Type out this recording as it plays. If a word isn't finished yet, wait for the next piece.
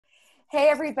Hey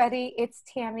everybody, it's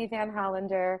Tammi Van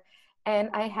Hollander, and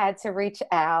I had to reach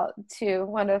out to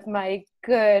one of my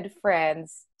good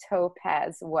friends,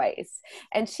 Topaz Weis,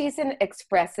 and she's an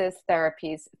expressive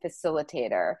therapies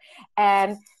facilitator,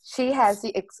 and she has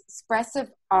the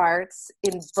Expressive Arts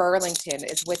in Burlington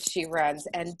is what she runs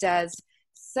and does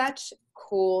such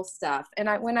cool stuff. And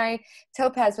when I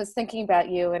Topaz was thinking about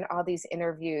you and all these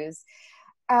interviews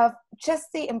of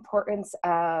just the importance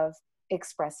of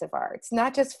expressive arts,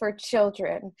 not just for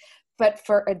children, but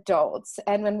for adults.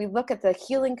 And when we look at the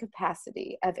healing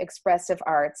capacity of expressive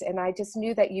arts, and I just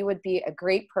knew that you would be a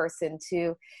great person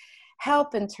to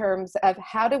help in terms of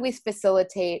how do we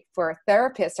facilitate for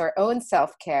therapists our own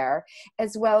self-care,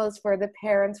 as well as for the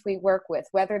parents we work with,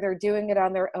 whether they're doing it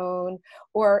on their own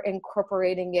or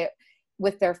incorporating it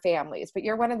with their families. But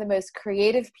you're one of the most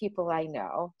creative people I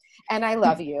know, and I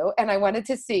love you, and I wanted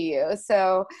to see you.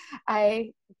 So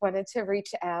I wanted to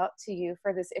reach out to you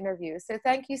for this interview. So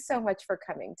thank you so much for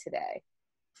coming today.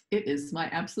 It is my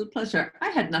absolute pleasure. I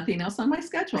had nothing else on my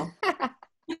schedule.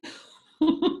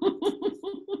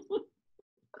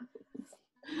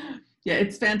 Yeah,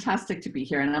 it's fantastic to be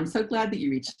here. And I'm so glad that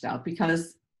you reached out,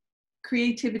 because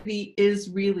creativity is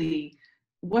really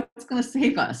what's going to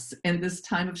save us in this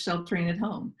time of sheltering at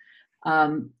home.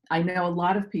 I know a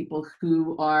lot of people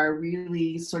who are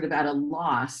really sort of at a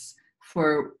loss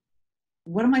for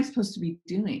what am I supposed to be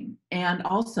doing? And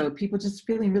also people just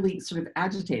feeling really sort of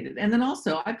agitated. And then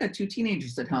also I've got 2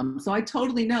 teenagers at home. So I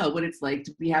totally know what it's like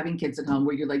to be having kids at home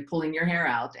where you're like pulling your hair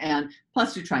out, and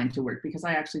plus you're trying to work, because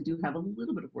I actually do have a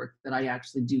little bit of work that I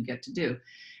actually do get to do.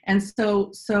 And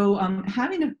so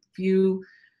having a few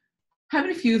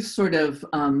sort of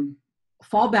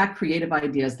fallback creative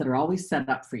ideas that are always set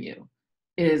up for you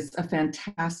is a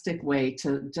fantastic way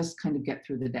to just kind of get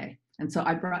through the day. And so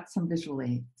I brought some visual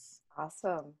aids.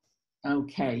 Awesome.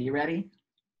 Okay, you ready?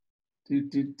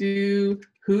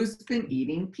 Who's been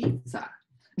eating pizza?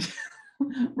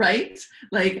 Right?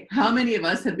 Like, how many of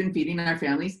us have been feeding our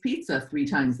families pizza 3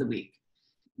 times a week?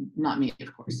 Not me,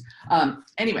 of course.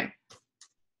 Anyway,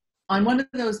 on one of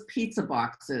those pizza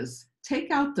boxes,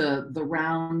 take out the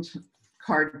round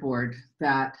cardboard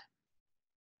that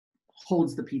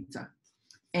holds the pizza,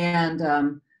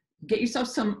 and get yourself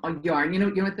some yarn. You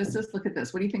know what this is? Look at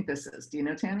this. What do you think this is? Do you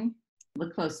know, Tammi?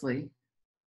 Look closely.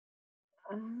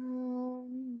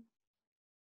 I'm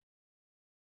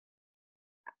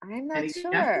not Any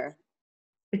sure. guesses?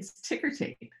 It's ticker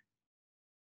tape.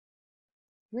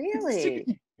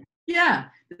 Really? Yeah,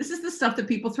 this is the stuff that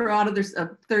people throw out of their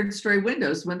 3rd-story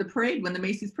windows when the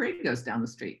Macy's parade goes down the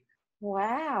street.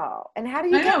 Wow. And how do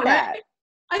you I get know, that?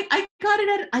 right? I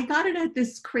got it at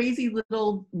this crazy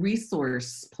little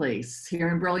resource place here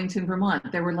in Burlington,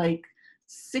 Vermont. There were like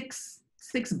six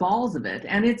balls of it,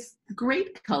 and it's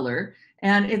great color,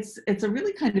 and it's a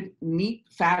really kind of neat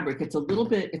fabric. It's a little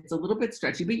bit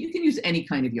stretchy, but you can use any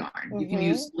kind of yarn. Mm-hmm. You can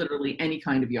use literally any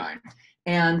kind of yarn,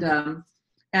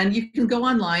 and you can go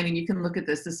online and you can look at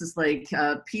this. This is like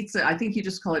pizza. I think you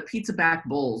just call it pizza back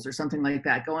bowls or something like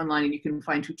that. Go online and you can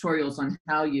find tutorials on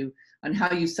how you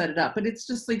set it up. But it's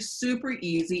just like super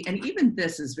easy. And even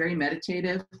this is very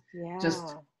meditative. Yeah.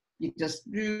 You just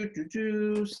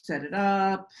set it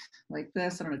up like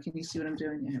this. I don't know. Can you see what I'm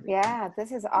doing? Yeah,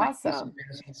 this is awesome.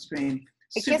 Screen.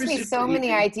 It gives me so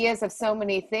many ideas of so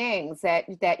many things that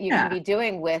you can be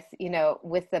doing with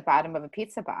the bottom of a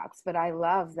pizza box. But I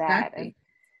love that. Exactly.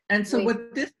 And so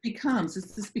what this becomes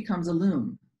is this becomes a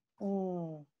loom.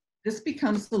 Mm. This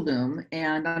becomes the loom,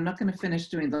 and I'm not going to finish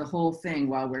doing the whole thing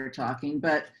while we're talking,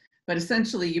 but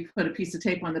essentially you put a piece of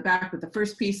tape on the back with the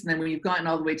first piece, and then when you've gotten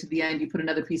all the way to the end, you put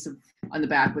another piece on the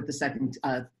back with the second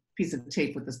piece of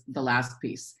tape with the last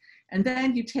piece. And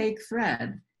then you take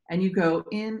thread and you go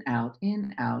in, out,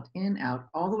 in, out, in, out,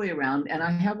 all the way around. And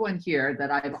I have one here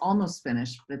that I've almost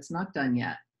finished, but it's not done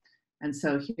yet. And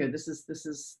so here, this is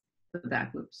the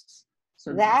back loops.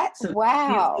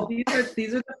 Wow. These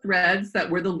are the threads that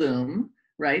were the loom,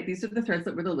 right? These are the threads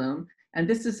that were the loom. And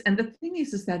the thing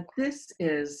is that this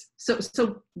is,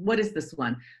 so what is this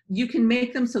one? You can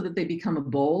make them so that they become a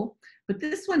bowl, but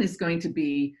this one is going to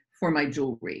be for my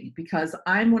jewelry, because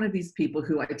I'm one of these people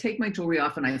who I take my jewelry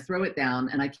off and I throw it down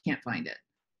and I can't find it.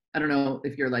 I don't know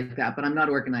if you're like that, but I'm not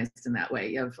organized in that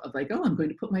way of like, oh, I'm going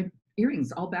to put my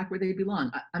earrings all back where they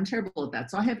belong. I'm terrible at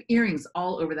that. So I have earrings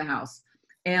all over the house.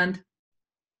 And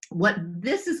what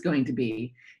this is going to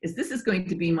be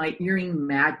my earring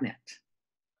magnet.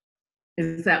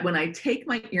 Is that when I take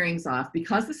my earrings off,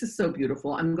 because this is so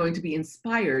beautiful, I'm going to be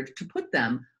inspired to put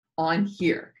them on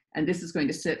here. and this is going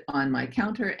to sit on my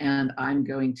counter, and I'm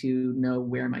going to know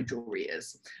where my jewelry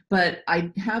is. But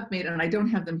I have made, and I don't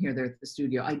have them here, they're at the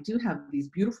studio, I do have these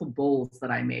beautiful bowls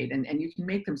that I made, and you can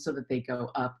make them so that they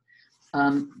go up.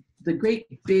 The great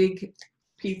big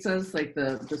pizzas, like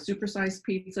the supersized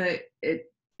pizza,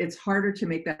 it's harder to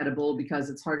make that a bowl because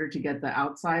it's harder to get the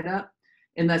outside up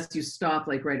unless you stop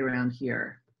like right around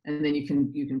here, and then you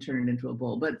can turn it into a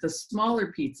bowl. But the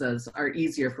smaller pizzas are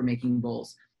easier for making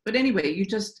bowls. But anyway, you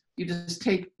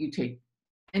take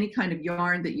any kind of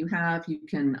yarn that you have. You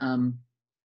can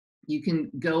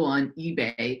go on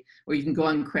eBay or you can go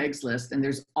on Craigslist, and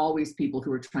there's always people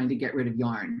who are trying to get rid of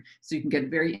yarn. So you can get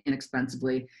it very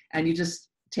inexpensively, and you just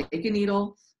take a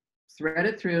needle, thread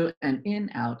it through, and in,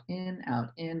 out, in,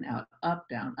 out, in, out, up,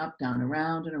 down,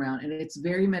 around and around. And it's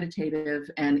very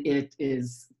meditative, and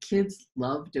kids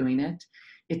love doing it.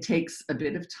 It takes a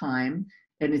bit of time,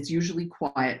 and it's usually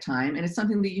quiet time, and it's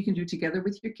something that you can do together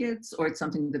with your kids, or it's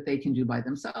something that they can do by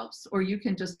themselves, or you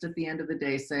can just at the end of the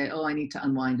day say, oh, I need to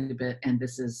unwind a bit, and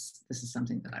this is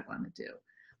something that I want to do.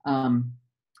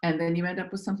 And then you end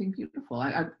up with something beautiful.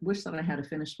 I wish that I had a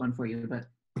finished one for you, but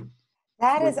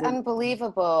that is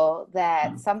unbelievable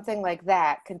that something like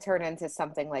that can turn into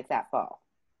something like that ball.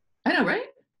 I know, right?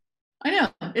 I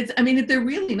know. They're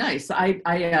really nice. I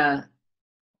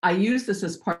use this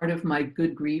as part of my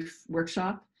Good Grief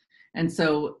workshop. And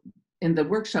so in the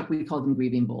workshop, we call them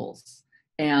grieving bowls.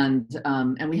 And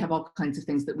we have all kinds of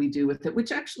things that we do with it,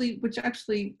 which actually,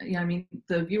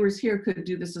 the viewers here could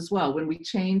do this as well. When we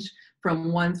change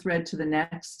from one thread to the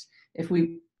next, if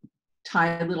we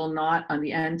tie a little knot on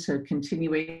the end to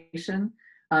continuation,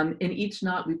 in each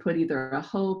knot, we put either a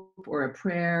hope or a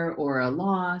prayer or a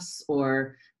loss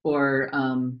or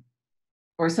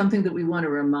something that we want to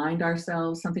remind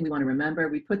ourselves, something we want to remember.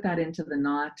 We put that into the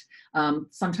knot.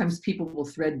 Sometimes people will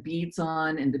thread beads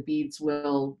on, and the beads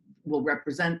will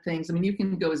represent things. You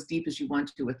can go as deep as you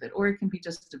want to with it, or it can be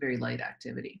just a very light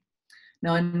activity.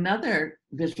 Now, another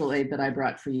visual aid that I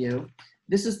brought for you,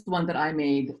 this is the one that I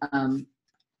made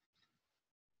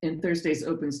in Thursday's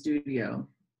Open Studio.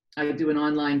 I do an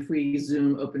online free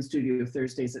Zoom Open Studio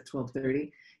Thursdays at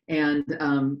 12:30. And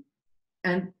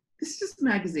this is just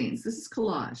magazines. This is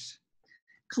collage.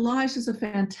 Collage is a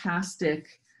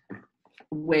fantastic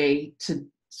way to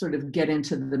sort of get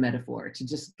into the metaphor, to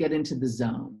just get into the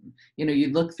zone.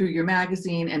 You look through your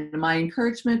magazine, and my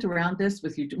encouragement around this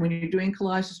when you're doing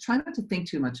collage is try not to think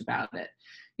too much about it.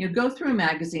 Go through a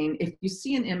magazine. If you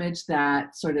see an image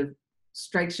that sort of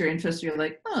strikes your interest, you're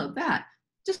like, oh, that,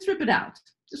 just rip it out.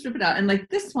 Just rip it out. And like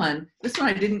this one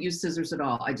I didn't use scissors at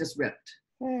all. I just ripped.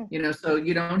 So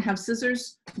you don't have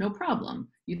scissors, no problem.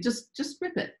 You just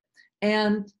rip it.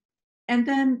 And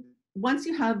then once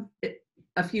you have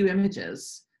a few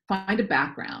images, find a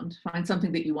background, find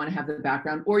something that you want to have the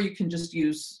background, or you can just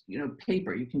use,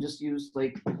 paper. You can just use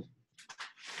I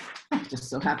just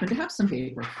so happen to have some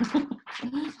paper.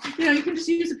 You can just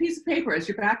use a piece of paper as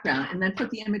your background and then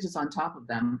put the images on top of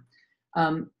them.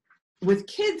 With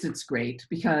kids, it's great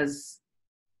because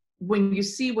when you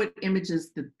see what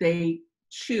images that they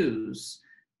choose,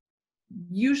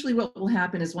 usually what will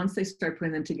happen is once they start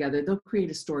putting them together, they'll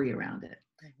create a story around it.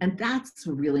 And that's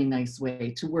a really nice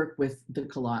way to work with the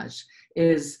collage,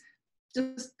 is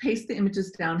just paste the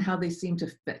images down how they seem to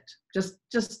fit.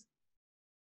 Just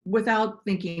without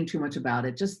thinking too much about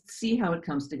it, just see how it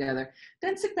comes together.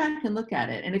 Then sit back and look at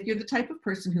it. And if you're the type of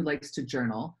person who likes to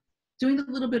journal, doing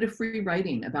a little bit of free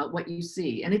writing about what you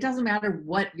see. And it doesn't matter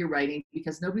what you're writing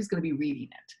because nobody's going to be reading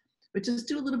it. But just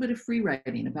do a little bit of free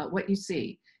writing about what you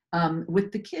see.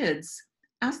 With the kids,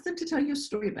 ask them to tell you a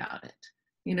story about it.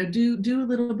 Do a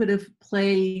little bit of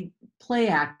play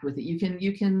act with it. You can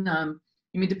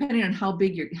depending on how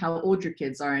old your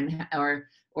kids are and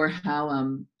or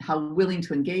how willing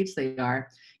to engage they are,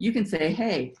 you can say,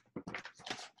 hey,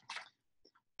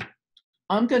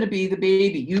 I'm going to be the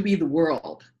baby, you be the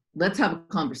world. Let's have a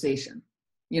conversation.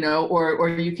 Or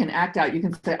you can act out, you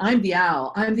can say, I'm the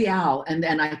owl. And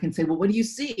then I can say, well, what do you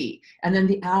see? And then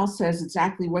the owl says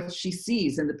exactly what she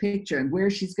sees in the picture and where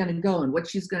she's going to go and what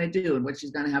she's going to do and what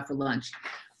she's going to have for lunch.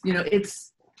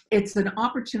 It's an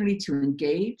opportunity to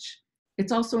engage.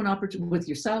 It's also an opportunity with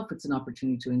yourself. It's an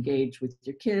opportunity to engage with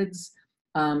your kids.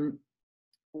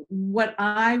 What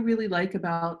I really like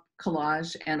about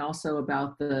collage and also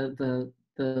about the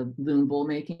loom bowl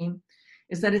making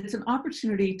is that it's an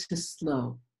opportunity to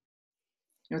slow.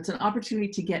 It's an opportunity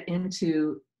to get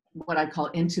into what I call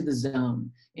into the zone,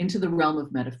 into the realm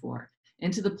of metaphor,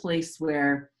 into the place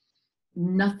where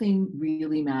nothing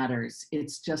really matters.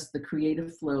 It's just the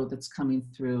creative flow that's coming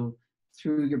through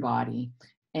your body.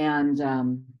 And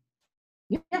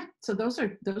Yeah, so those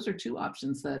are two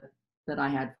options that I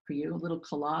had for you: a little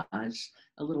collage,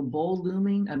 a little bowl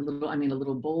looming, a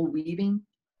little bowl weaving,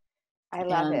 I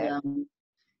love and it.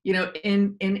 you know,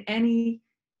 in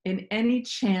any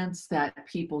chance that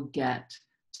people get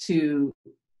to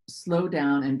slow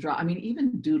down and draw. I mean,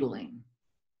 even doodling,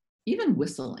 even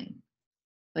whistling.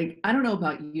 Like, I don't know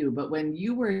about you, but when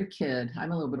you were a kid,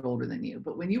 I'm a little bit older than you,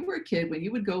 but when you were a kid, when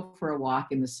you would go for a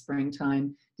walk in the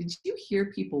springtime, did you hear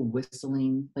people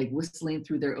whistling, like whistling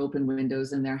through their open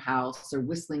windows in their house, or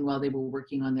whistling while they were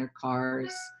working on their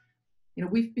cars? You know,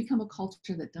 we've become a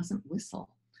culture that doesn't whistle.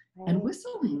 And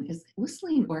Right,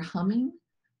 whistling or humming,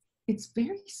 it's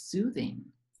very soothing.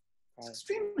 It's right.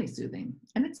 extremely soothing,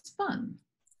 and it's fun.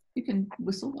 You can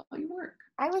whistle while you work.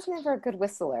 I was never a good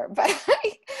whistler, but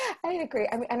I agree.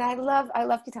 I mean, and I love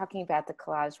you talking about the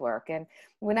collage work. And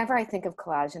whenever I think of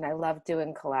collage, and I love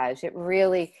doing collage, it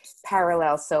really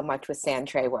parallels so much with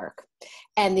sandtray work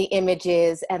and the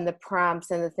images and the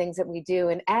prompts and the things that we do.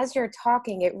 And as you're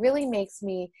talking, it really makes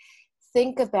me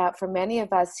think about, for many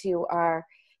of us who are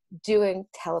doing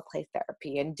teleplay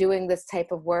therapy and doing this type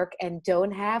of work and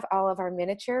don't have all of our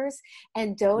miniatures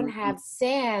and don't Mhm. have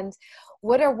sand,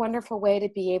 what a wonderful way to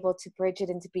be able to bridge it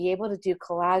and to be able to do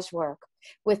collage work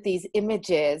with these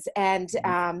images and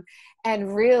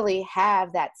really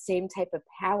have that same type of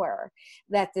power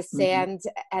that the Mhm. sand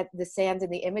at the sand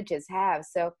and the images have.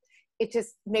 So it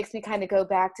just makes me kind of go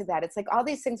back to that. It's like all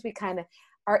these things we kind of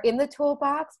are in the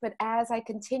toolbox, but as I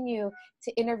continue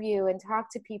to interview and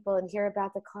talk to people and hear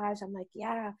about the collage, I'm like,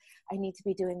 yeah, I need to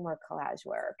be doing more collage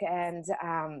work. And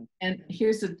And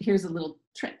here's a little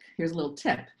trick. Here's a little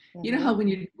tip. You know mhm, how when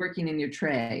you're working in your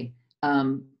tray,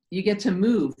 you get to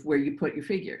move where you put your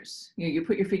figures. You know, you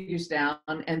put your figures down,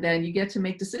 and then you get to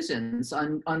make decisions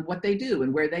on what they do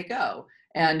and where they go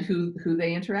and who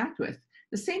they interact with.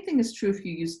 The same thing is true if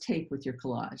you use tape with your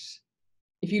collage.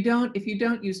 If you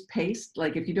don't use paste,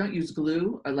 like if you don't use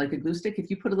glue or like a glue stick, if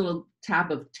you put a little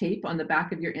tab of tape on the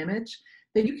back of your image,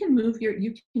 then you can move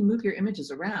your images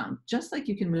around, just like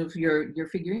you can move your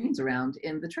figurines around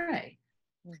in the tray.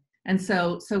 And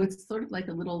so it's sort of like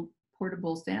a little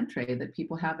portable sand tray that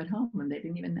people have at home and they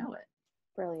didn't even know it.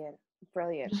 brilliant,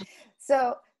 brilliant.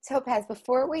 So, Topaz,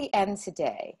 before we end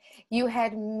today, you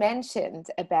had mentioned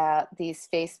about these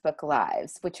Facebook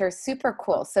Lives, which are super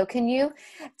cool. So, can you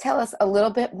tell us a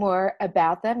little bit more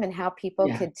about them and how people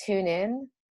Yeah. could tune in?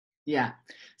 Yeah.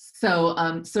 So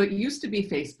it used to be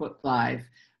Facebook Live,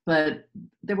 but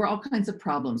there were all kinds of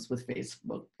problems with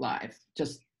Facebook Live,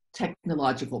 just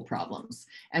technological problems.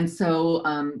 And so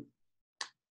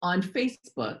on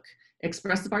Facebook,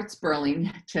 Expressive Arts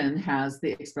Burlington has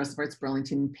the Expressive Arts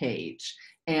Burlington page.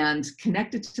 And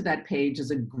connected to that page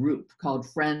is a group called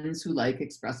Friends Who Like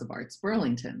Expressive Arts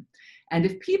Burlington. And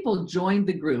if people join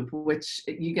the group, which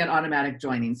you get automatic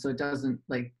joining, so it doesn't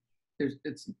like,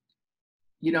 it's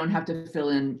you don't have to fill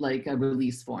in like a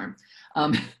release form.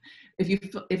 Um, if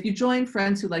you join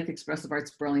Friends Who Like Expressive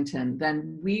Arts Burlington,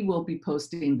 then we will be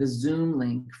posting the Zoom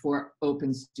link for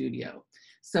Open Studio.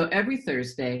 So every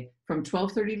Thursday from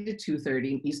 12:30 to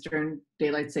 2:30 Eastern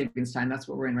Daylight Savings Time, that's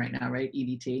what we're in right now, right?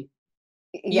 EDT.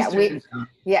 Yeah, Eastern time.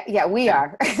 we Yeah.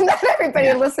 are. Not everybody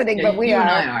Yeah. listening, Yeah, but we you and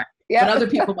I are. are, but Yep. other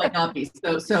people might not be.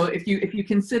 So if you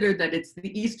consider that it's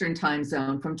the Eastern time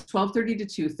zone from 12:30 to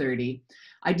 2:30,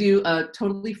 I do a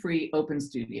totally free open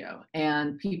studio,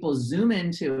 and people Zoom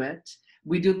into it.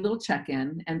 We do a little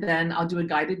check-in, and then I'll do a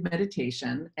guided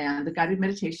meditation, and the guided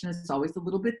meditation is always a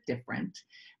little bit different.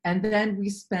 And then we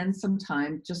spend some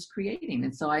time just creating.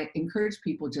 And so I encourage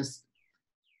people, just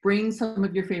bring some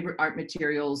of your favorite art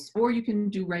materials, or you can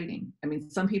do writing. I mean,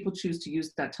 some people choose to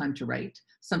use that time to write.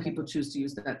 Some people choose to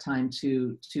use that time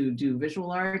to do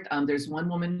visual art. There's one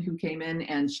woman who came in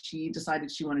and she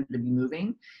decided she wanted to be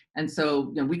moving. And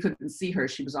so, you know, we couldn't see her.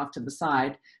 She was off to the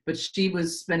side, but she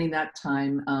was spending that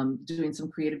time doing some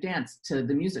creative dance to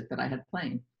the music that I had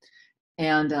playing.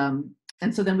 And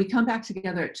so then we come back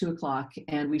together at 2 o'clock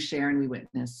and we share and we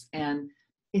witness. And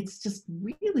it's just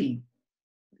really,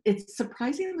 it's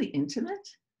surprisingly intimate.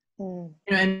 Mm.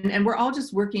 You know, and we're all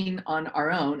just working on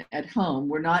our own at home.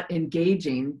 We're not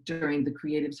engaging during the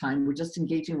creative time. We're just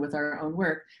engaging with our own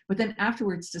work. But then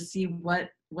afterwards, to see what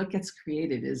gets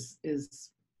created is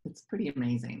it's pretty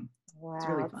amazing. It's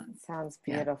really Wow, fun. sounds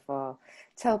Yeah, beautiful.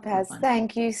 so Topaz, fun.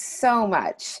 thank you so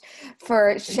much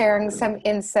for Thank sharing you. some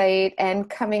insight and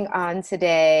coming on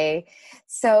today.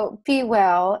 So be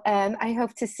well, and I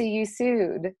hope to see you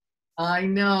soon. I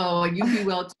know. You be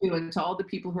well too. And to all the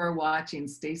people who are watching,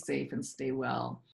 stay safe and stay well.